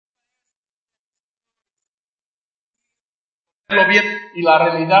bien. Y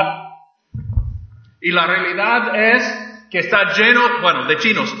la realidad es que está lleno, bueno, de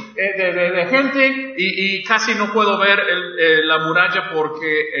chinos, de gente y casi no puedo ver la muralla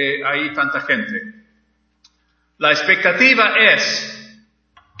porque hay tanta gente. La expectativa es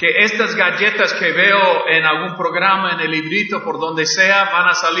que estas galletas que veo en algún programa, en el librito, por donde sea, van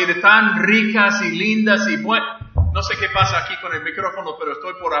a salir tan ricas y lindas y buenas. No sé qué pasa aquí con el micrófono, pero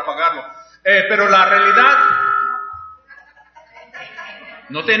estoy por apagarlo. Pero la realidad...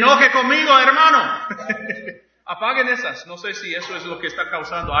 No te enojes conmigo, hermano. Apaguen esas. No sé si eso es lo que está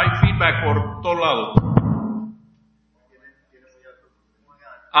causando. Hay feedback por todo lado.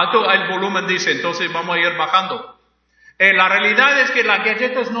 Alto el volumen dice, entonces vamos a ir bajando. La realidad es que las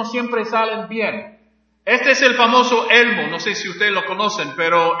galletas no siempre salen bien. Este es el famoso Elmo, no sé si ustedes lo conocen,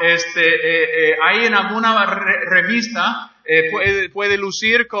 pero hay en alguna revista, puede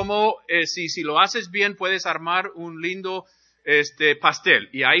lucir como si lo haces bien puedes armar un lindo pastel,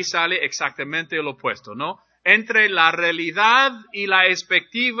 y ahí sale exactamente lo opuesto, ¿no? Entre la realidad y la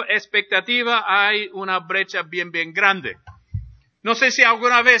expectativa hay una brecha bien grande. No sé si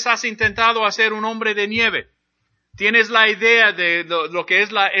alguna vez has intentado hacer un hombre de nieve. Tienes la idea de lo que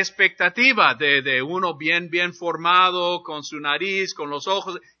es la expectativa de uno bien formado, con su nariz, con los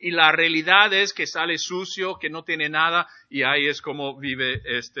ojos, y la realidad es que sale sucio, que no tiene nada, y ahí es como vive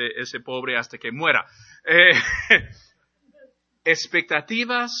ese pobre hasta que muera.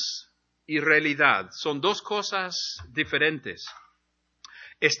 Expectativas y realidad son dos cosas diferentes.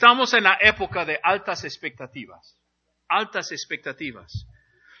 Estamos en la época de altas expectativas. Altas expectativas.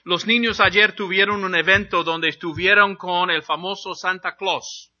 Los niños ayer tuvieron un evento donde estuvieron con el famoso Santa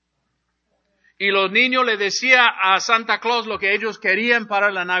Claus. Y los niños le decían a Santa Claus lo que ellos querían para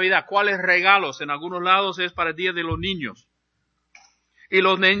la Navidad. ¿Cuáles regalos? En algunos lados es para el Día de los Niños. Y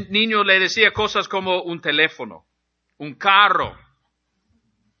los niños le decían cosas como un teléfono, un carro,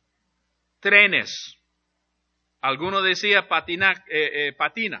 trenes. Alguno decía patina,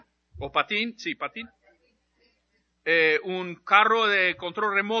 o patín, sí, patín. Un carro de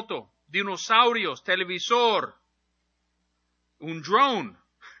control remoto, dinosaurios, televisor, un drone.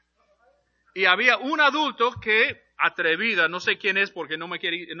 Y había un adulto que, atrevida, no sé quién es porque no me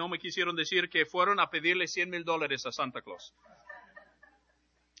quisieron decir, que fueron a pedirle $100,000 a Santa Claus.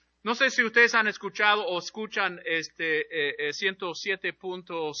 No sé si ustedes han escuchado o escuchan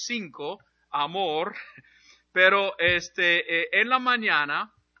 107.5 Amor, pero en la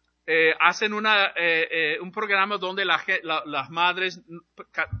mañana hacen un programa donde las madres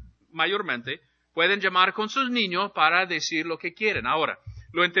mayormente pueden llamar con sus niños para decir lo que quieren. Ahora,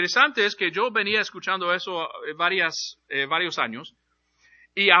 lo interesante es que yo venía escuchando eso varios años,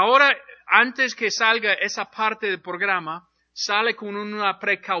 y ahora, antes que salga esa parte del programa, sale con una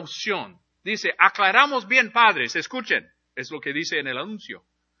precaución. Dice, aclaramos bien, padres, escuchen, es lo que dice en el anuncio,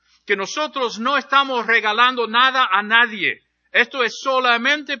 que nosotros no estamos regalando nada a nadie. Esto es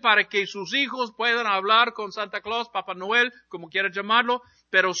solamente para que sus hijos puedan hablar con Santa Claus, Papá Noel, como quieran llamarlo,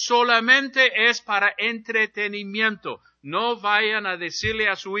 pero solamente es para entretenimiento. No vayan a decirle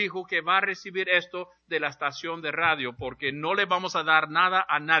a su hijo que va a recibir esto de la estación de radio, porque no le vamos a dar nada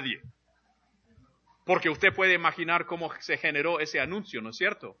a nadie. Porque usted puede imaginar cómo se generó ese anuncio, ¿no es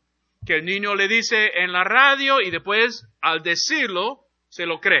cierto? Que el niño le dice en la radio y después, al decirlo, se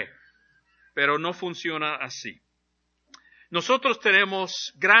lo cree. Pero no funciona así. Nosotros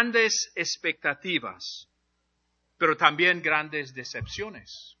tenemos grandes expectativas, pero también grandes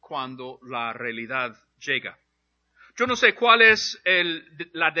decepciones cuando la realidad llega. Yo no sé cuál es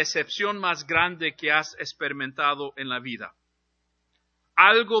la decepción más grande que has experimentado en la vida.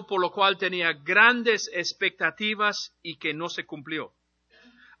 Algo por lo cual tenía grandes expectativas y que no se cumplió.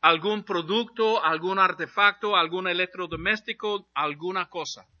 Algún producto, algún artefacto, algún electrodoméstico, alguna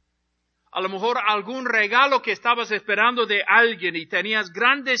cosa. A lo mejor algún regalo que estabas esperando de alguien y tenías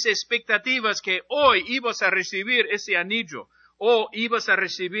grandes expectativas que hoy ibas a recibir ese anillo o ibas a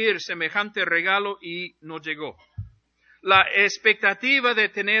recibir semejante regalo y no llegó. La expectativa de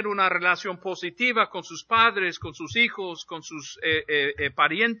tener una relación positiva con sus padres, con sus hijos, con sus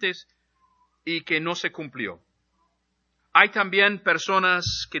parientes, y que no se cumplió. Hay también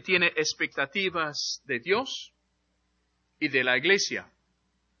personas que tienen expectativas de Dios y de la iglesia,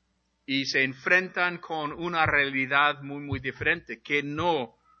 y se enfrentan con una realidad muy diferente, que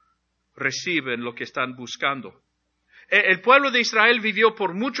no reciben lo que están buscando. El pueblo de Israel vivió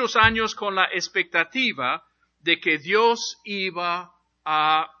por muchos años con la expectativa de que Dios iba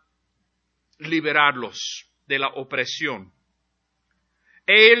a liberarlos de la opresión.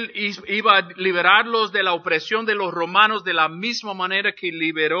 Él iba a liberarlos de la opresión de los romanos de la misma manera que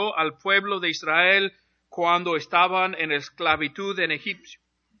liberó al pueblo de Israel cuando estaban en esclavitud en Egipto.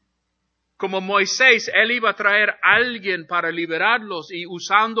 Como Moisés, él iba a traer a alguien para liberarlos y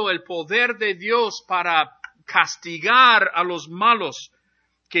usando el poder de Dios para castigar a los malos,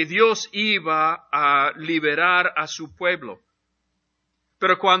 que Dios iba a liberar a su pueblo.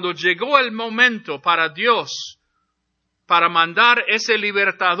 Pero cuando llegó el momento para Dios, para mandar ese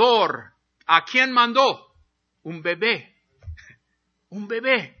libertador, ¿a quién mandó? Un bebé. Un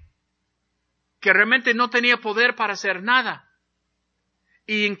bebé que realmente no tenía poder para hacer nada.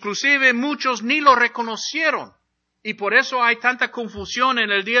 Y inclusive muchos ni lo reconocieron. Y por eso hay tanta confusión en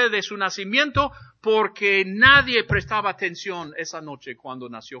el día de su nacimiento, porque nadie prestaba atención esa noche cuando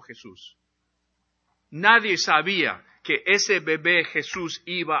nació Jesús. Nadie sabía que ese bebé Jesús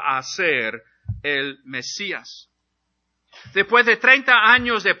iba a ser el Mesías. Después de 30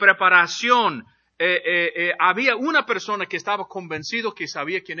 años de preparación, había una persona que estaba convencido que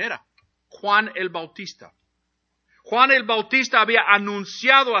sabía quién era. Juan el Bautista. Juan el Bautista había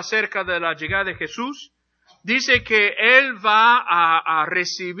anunciado acerca de la llegada de Jesús. Dice que él va a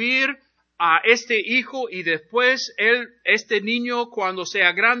recibir a este hijo y después este niño cuando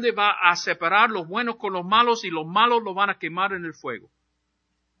sea grande va a separar los buenos con los malos y los malos lo van a quemar en el fuego.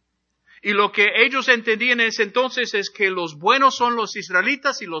 Y lo que ellos entendían en ese entonces es que los buenos son los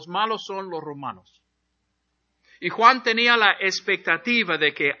israelitas y los malos son los romanos. Y Juan tenía la expectativa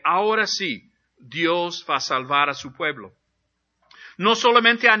de que ahora sí Dios va a salvar a su pueblo. No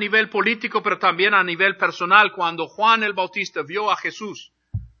solamente a nivel político, pero también a nivel personal. Cuando Juan el Bautista vio a Jesús,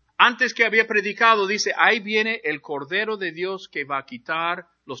 antes que había predicado, dice, ahí viene el Cordero de Dios que va a quitar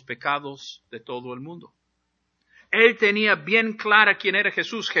los pecados de todo el mundo. Él tenía bien clara quién era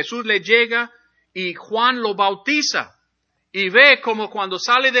Jesús. Jesús le llega y Juan lo bautiza. Y ve como cuando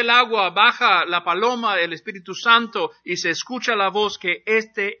sale del agua, baja la paloma, el Espíritu Santo, y se escucha la voz que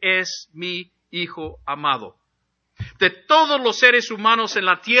este es mi Hijo amado. De todos los seres humanos en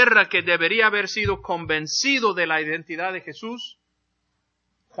la tierra que debería haber sido convencido de la identidad de Jesús,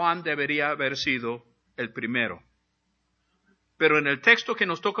 Juan debería haber sido el primero. Pero en el texto que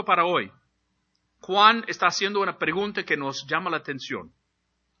nos toca para hoy, Juan está haciendo una pregunta que nos llama la atención,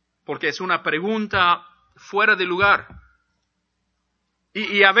 porque es una pregunta fuera de lugar.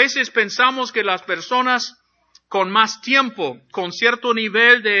 Y a veces pensamos que las personas con más tiempo, con cierto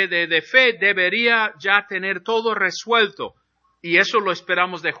nivel de fe, debería ya tener todo resuelto. Y eso lo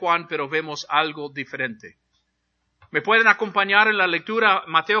esperamos de Juan, pero vemos algo diferente. ¿Me pueden acompañar en la lectura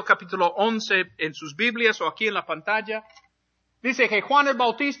Mateo capítulo 11 en sus Biblias o aquí en la pantalla? Dice que Juan el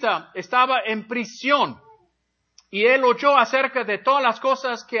Bautista estaba en prisión y él oyó acerca de todas las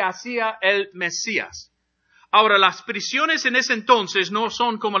cosas que hacía el Mesías. Ahora, las prisiones en ese entonces no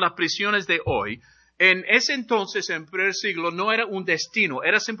son como las prisiones de hoy. En ese entonces, en el primer siglo, no era un destino,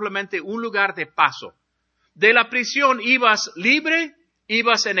 era simplemente un lugar de paso. De la prisión ibas libre,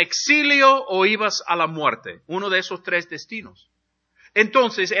 ibas en exilio o ibas a la muerte. Uno de esos tres destinos.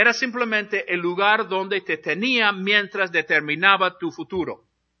 Entonces, era simplemente el lugar donde te tenía mientras determinaba tu futuro.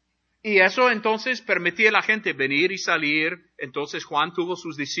 Y eso entonces permitía a la gente venir y salir. Entonces Juan tuvo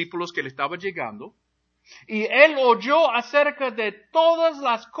sus discípulos que le estaban llegando. Y él oyó acerca de todas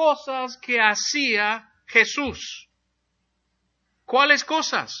las cosas que hacía Jesús. ¿Cuáles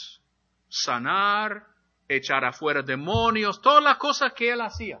cosas? Sanar, echar afuera demonios, todas las cosas que él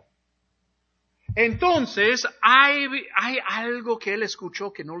hacía. Entonces, hay algo que él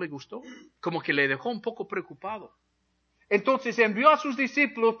escuchó que no le gustó, como que le dejó un poco preocupado. Entonces envió a sus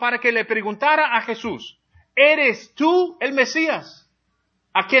discípulos para que le preguntara a Jesús, ¿eres tú el Mesías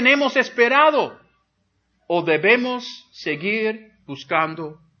a quien hemos esperado? ¿O debemos seguir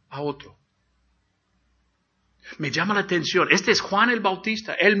buscando a otro? Me llama la atención. Este es Juan el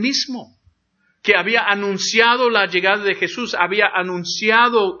Bautista, él mismo, que había anunciado la llegada de Jesús, había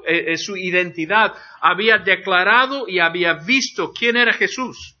anunciado su identidad, había declarado y había visto quién era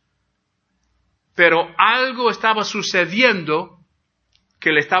Jesús. Pero algo estaba sucediendo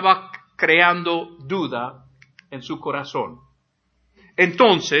que le estaba creando duda en su corazón.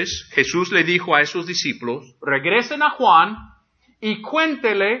 Entonces Jesús le dijo a esos discípulos, regresen a Juan y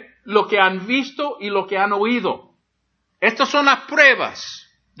cuéntele lo que han visto y lo que han oído. Estas son las pruebas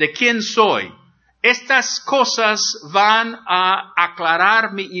de quién soy. Estas cosas van a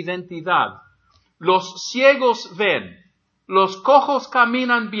aclarar mi identidad. Los ciegos ven, los cojos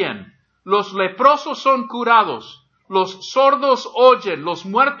caminan bien, los leprosos son curados, los sordos oyen, los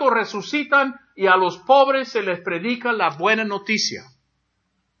muertos resucitan y a los pobres se les predica la buena noticia.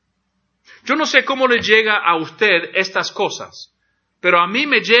 Yo no sé cómo le llega a usted estas cosas, pero a mí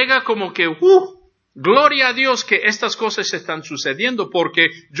me llega como que, Gloria a Dios que estas cosas están sucediendo porque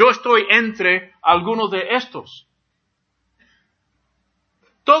yo estoy entre algunos de estos.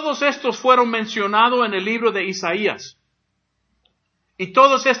 Todos estos fueron mencionados en el libro de Isaías. Y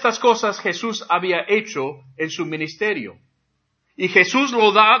todas estas cosas Jesús había hecho en su ministerio. Y Jesús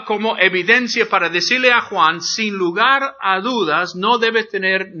lo da como evidencia para decirle a Juan, sin lugar a dudas, no debe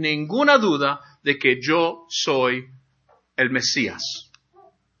tener ninguna duda de que yo soy el Mesías.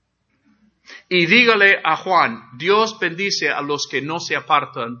 Y dígale a Juan, Dios bendice a los que no se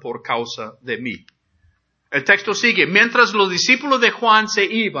apartan por causa de mí. El texto sigue, mientras los discípulos de Juan se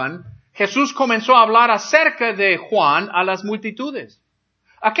iban, Jesús comenzó a hablar acerca de Juan a las multitudes.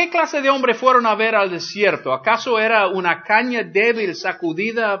 ¿A qué clase de hombre fueron a ver al desierto? ¿Acaso era una caña débil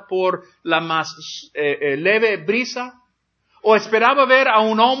sacudida por la más leve brisa? ¿O esperaba ver a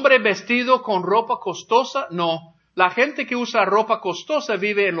un hombre vestido con ropa costosa? No, la gente que usa ropa costosa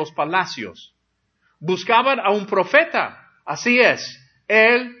vive en los palacios. Buscaban a un profeta. Así es,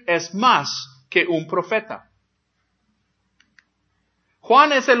 él es más que un profeta.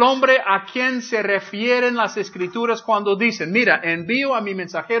 Juan es el hombre a quien se refieren las Escrituras cuando dicen, mira, envío a mi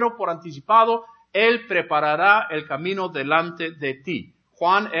mensajero por anticipado, él preparará el camino delante de ti.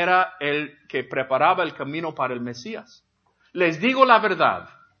 Juan era el que preparaba el camino para el Mesías. Les digo la verdad,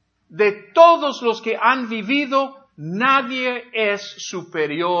 de todos los que han vivido, nadie es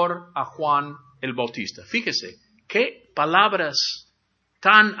superior a Juan el Bautista. Fíjese, qué palabras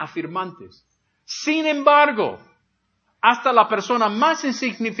tan afirmantes. Sin embargo, hasta la persona más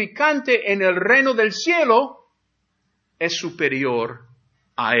insignificante en el reino del cielo es superior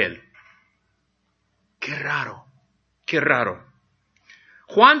a él. Qué raro, qué raro.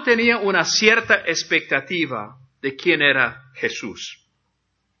 Juan tenía una cierta expectativa de quién era Jesús.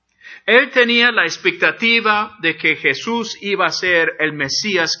 Él tenía la expectativa de que Jesús iba a ser el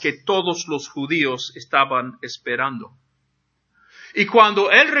Mesías que todos los judíos estaban esperando. Y cuando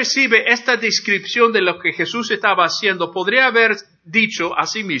él recibe esta descripción de lo que Jesús estaba haciendo, podría haber dicho a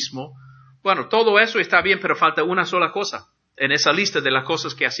sí mismo, bueno, todo eso está bien, pero falta una sola cosa en esa lista de las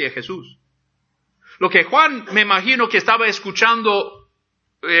cosas que hacía Jesús. Lo que Juan, me imagino que estaba escuchando,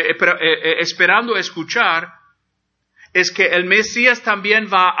 esperando escuchar, es que el Mesías también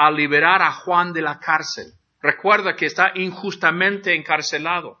va a liberar a Juan de la cárcel. Recuerda que está injustamente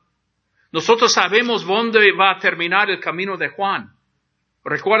encarcelado. Nosotros sabemos dónde va a terminar el camino de Juan.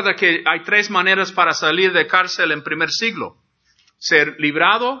 Recuerda que hay 3 maneras para salir de cárcel en primer siglo. Ser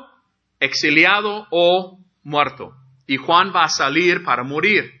librado, exiliado o muerto. Y Juan va a salir para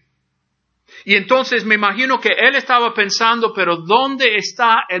morir. Y entonces me imagino que él estaba pensando, pero ¿dónde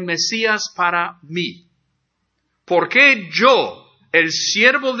está el Mesías para mí? ¿Por qué yo, el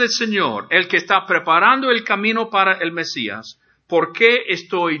siervo del Señor, el que está preparando el camino para el Mesías, por qué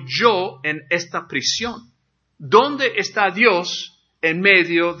estoy yo en esta prisión? ¿Dónde está Dios en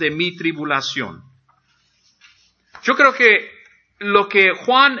medio de mi tribulación? Yo creo que lo que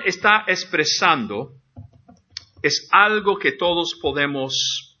Juan está expresando es algo que todos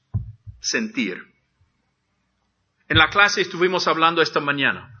podemos sentir. En la clase estuvimos hablando esta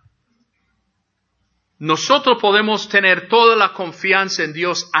mañana. Nosotros podemos tener toda la confianza en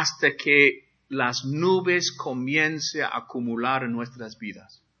Dios hasta que las nubes comiencen a acumular en nuestras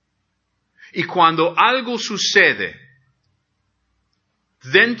vidas. Y cuando algo sucede,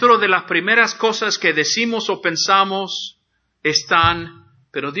 dentro de las primeras cosas que decimos o pensamos están,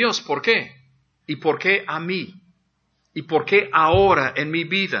 pero Dios, ¿por qué? ¿Y por qué a mí? ¿Y por qué ahora en mi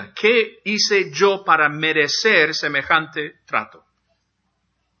vida? ¿Qué hice yo para merecer semejante trato?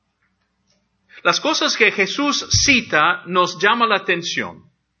 Las cosas que Jesús cita nos llaman la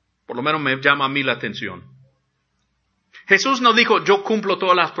atención. Por lo menos me llama a mí la atención. Jesús no dijo, yo cumplo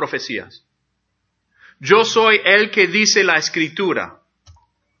todas las profecías. Yo soy el que dice la Escritura.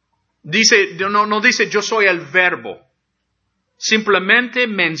 No dice yo soy el verbo. Simplemente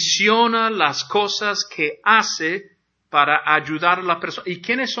menciona las cosas que hace para ayudar a la persona. ¿Y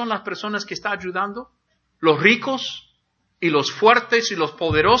quiénes son las personas que está ayudando? ¿Los ricos y los fuertes y los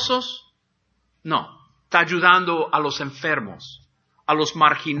poderosos? No, está ayudando a los enfermos, a los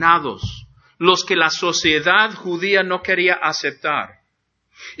marginados, los que la sociedad judía no quería aceptar.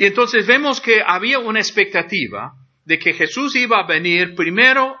 Y entonces vemos que había una expectativa de que Jesús iba a venir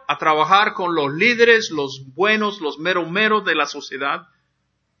primero a trabajar con los líderes, los buenos, los meros de la sociedad.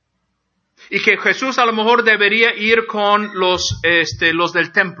 Y que Jesús a lo mejor debería ir con los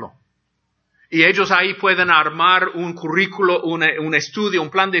del templo. Y ellos ahí pueden armar un currículo, un estudio, un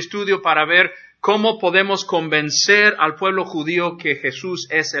plan de estudio para ver cómo podemos convencer al pueblo judío que Jesús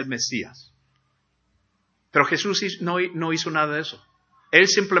es el Mesías. Pero Jesús no hizo nada de eso. Él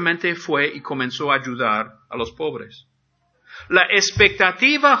simplemente fue y comenzó a ayudar a los pobres. La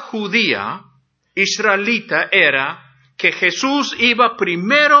expectativa judía, israelita, era que Jesús iba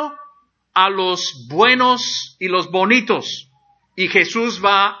primero a los buenos y los bonitos. Y Jesús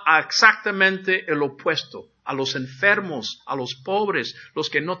va a exactamente el opuesto, a los enfermos, a los pobres, los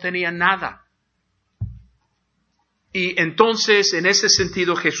que no tenían nada. Y entonces, en ese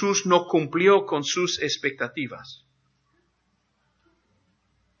sentido, Jesús no cumplió con sus expectativas.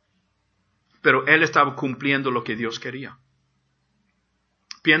 Pero Él estaba cumpliendo lo que Dios quería.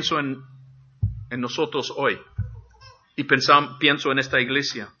 Pienso en nosotros hoy y pienso en esta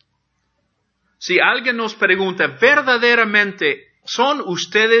iglesia. Si alguien nos pregunta, ¿verdaderamente son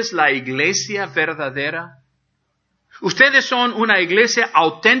ustedes la iglesia verdadera? ¿Ustedes son una iglesia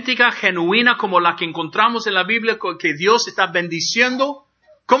auténtica, genuina, como la que encontramos en la Biblia, que Dios está bendiciendo?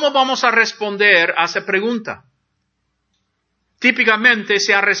 ¿Cómo vamos a responder a esa pregunta? Típicamente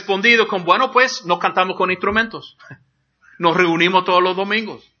se ha respondido con, bueno, pues no cantamos con instrumentos. Nos reunimos todos los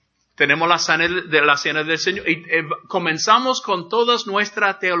domingos. Tenemos la cena del Señor. Y comenzamos con toda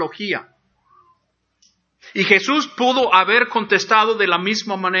nuestra teología. Y Jesús pudo haber contestado de la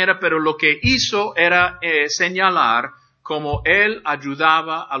misma manera, pero lo que hizo era señalar cómo Él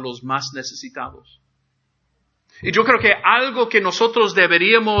ayudaba a los más necesitados. Y yo creo que algo que nosotros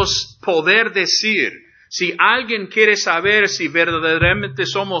deberíamos poder decir, si alguien quiere saber si verdaderamente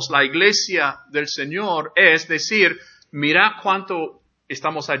somos la iglesia del Señor, es decir, mira cuánto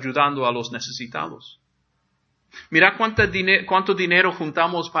estamos ayudando a los necesitados. Mira cuánto dinero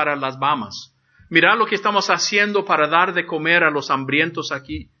juntamos para las Bahamas. Mira lo que estamos haciendo para dar de comer a los hambrientos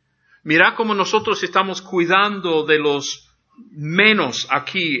aquí. Mira cómo nosotros estamos cuidando de los menos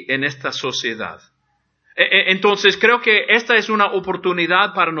aquí en esta sociedad. Entonces creo que esta es una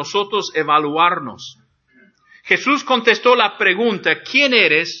oportunidad para nosotros evaluarnos. Jesús contestó la pregunta, ¿quién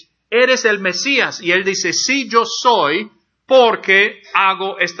eres? ¿Eres el Mesías? Y Él dice, sí, yo soy, porque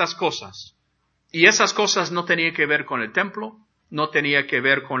hago estas cosas. Y esas cosas no tenían que ver con el templo. No tenía que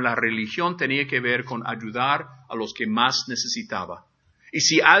ver con la religión, tenía que ver con ayudar a los que más necesitaba. Y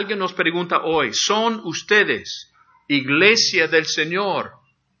si alguien nos pregunta hoy, ¿son ustedes iglesia del Señor?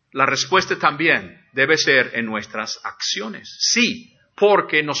 La respuesta también debe ser en nuestras acciones. Sí,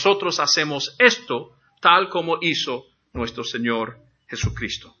 porque nosotros hacemos esto tal como hizo nuestro Señor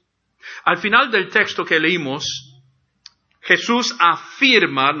Jesucristo. Al final del texto que leímos, Jesús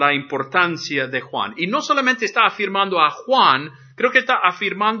afirma la importancia de Juan. Y no solamente está afirmando a Juan, creo que está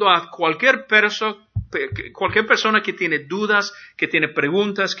afirmando a cualquier persona que tiene dudas, que tiene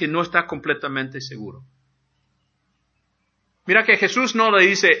preguntas, que no está completamente seguro. Mira que Jesús no le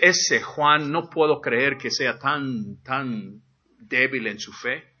dice, ese Juan no puedo creer que sea tan débil en su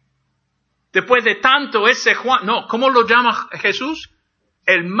fe. Después de tanto, ese Juan, no, ¿cómo lo llama Jesús?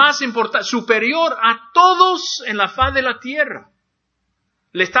 El más importante, superior a todos en la faz de la tierra.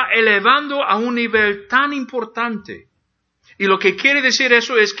 Le está elevando a un nivel tan importante. Y lo que quiere decir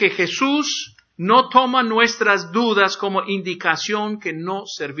eso es que Jesús no toma nuestras dudas como indicación que no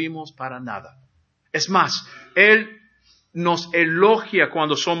servimos para nada. Es más, Él nos elogia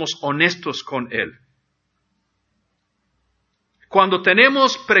cuando somos honestos con Él. Cuando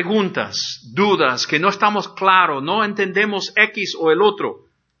tenemos preguntas, dudas, que no estamos claros, no entendemos X o el otro,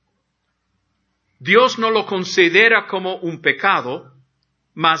 Dios no lo considera como un pecado,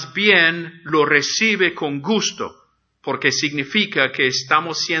 más bien lo recibe con gusto, porque significa que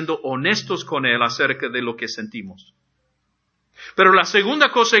estamos siendo honestos con Él acerca de lo que sentimos. Pero la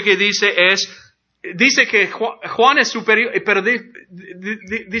segunda cosa que dice que Juan es superior, pero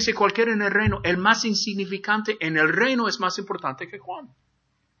dice cualquiera en el reino, el más insignificante en el reino es más importante que Juan.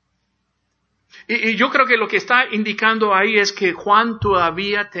 Y yo creo que lo que está indicando ahí es que Juan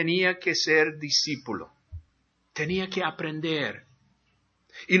todavía tenía que ser discípulo, tenía que aprender.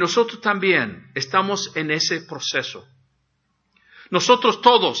 Y nosotros también estamos en ese proceso. Nosotros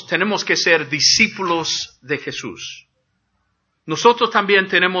todos tenemos que ser discípulos de Jesús. Nosotros también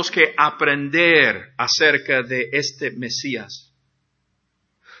tenemos que aprender acerca de este Mesías.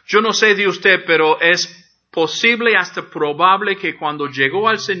 Yo no sé de usted, pero es posible, hasta probable, que cuando llegó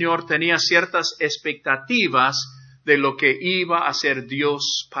al Señor tenía ciertas expectativas de lo que iba a ser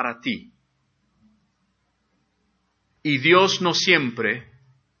Dios para ti. Y Dios no siempre,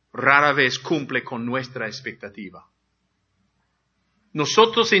 rara vez cumple con nuestra expectativa.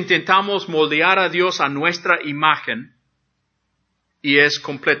 Nosotros intentamos moldear a Dios a nuestra imagen y es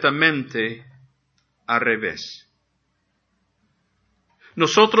completamente al revés.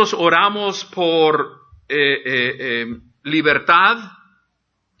 Nosotros oramos por libertad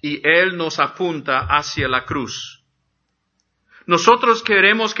y Él nos apunta hacia la cruz. Nosotros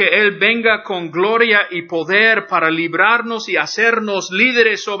queremos que Él venga con gloria y poder para librarnos y hacernos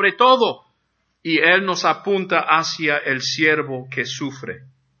líderes sobre todo. Y Él nos apunta hacia el siervo que sufre.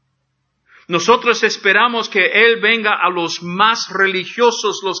 Nosotros esperamos que Él venga a los más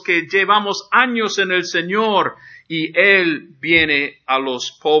religiosos, los que llevamos años en el Señor, y Él viene a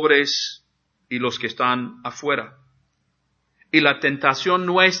los pobres y los que están afuera. Y la tentación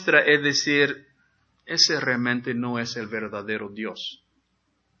nuestra es decir, ese realmente no es el verdadero Dios.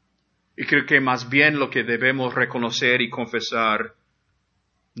 Y creo que más bien lo que debemos reconocer y confesar,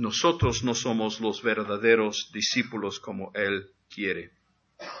 nosotros no somos los verdaderos discípulos como Él quiere.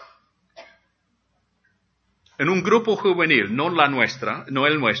 En un grupo juvenil, no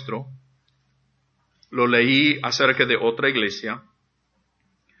el nuestro, lo leí acerca de otra iglesia,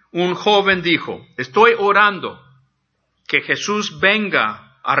 un joven dijo, estoy orando que Jesús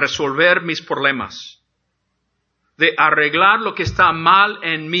venga a resolver mis problemas, de arreglar lo que está mal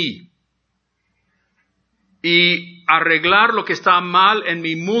en mí y arreglar lo que está mal en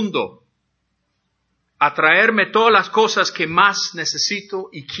mi mundo, a traerme todas las cosas que más necesito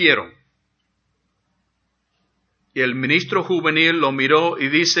y quiero. Y el ministro juvenil lo miró y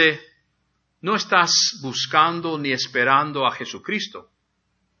dice, no estás buscando ni esperando a Jesucristo,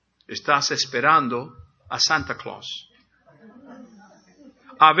 estás esperando a Santa Claus.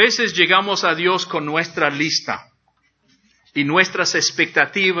 A veces llegamos a Dios con nuestra lista y nuestras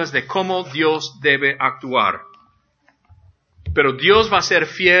expectativas de cómo Dios debe actuar. Pero Dios va a ser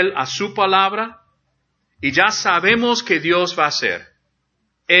fiel a su palabra y ya sabemos que Dios va a hacer.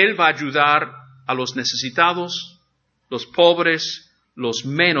 Él va a ayudar a los necesitados, los pobres, los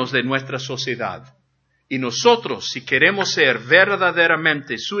menos de nuestra sociedad. Y nosotros, si queremos ser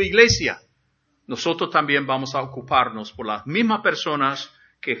verdaderamente su iglesia, nosotros también vamos a ocuparnos por las mismas personas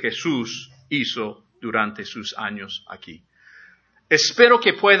que Jesús hizo durante sus años aquí. Espero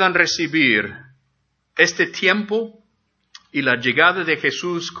que puedan recibir este tiempo y la llegada de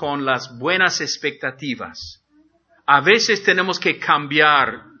Jesús con las buenas expectativas. A veces tenemos que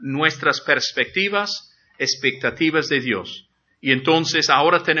cambiar nuestras expectativas de Dios. Y entonces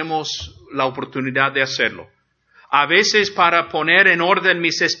ahora tenemos la oportunidad de hacerlo. A veces para poner en orden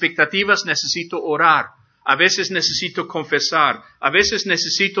mis expectativas necesito orar. A veces necesito confesar. A veces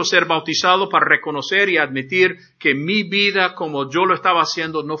necesito ser bautizado para reconocer y admitir que mi vida como yo lo estaba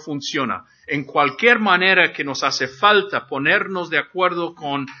haciendo no funciona. En cualquier manera que nos hace falta ponernos de acuerdo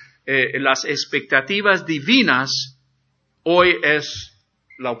con las expectativas divinas, hoy es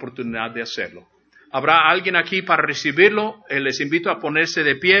la oportunidad de hacerlo. ¿Habrá alguien aquí para recibirlo? Les invito a ponerse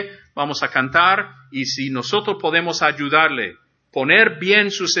de pie, vamos a cantar y si nosotros podemos ayudarle, poner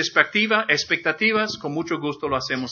bien sus expectativas, con mucho gusto lo hacemos.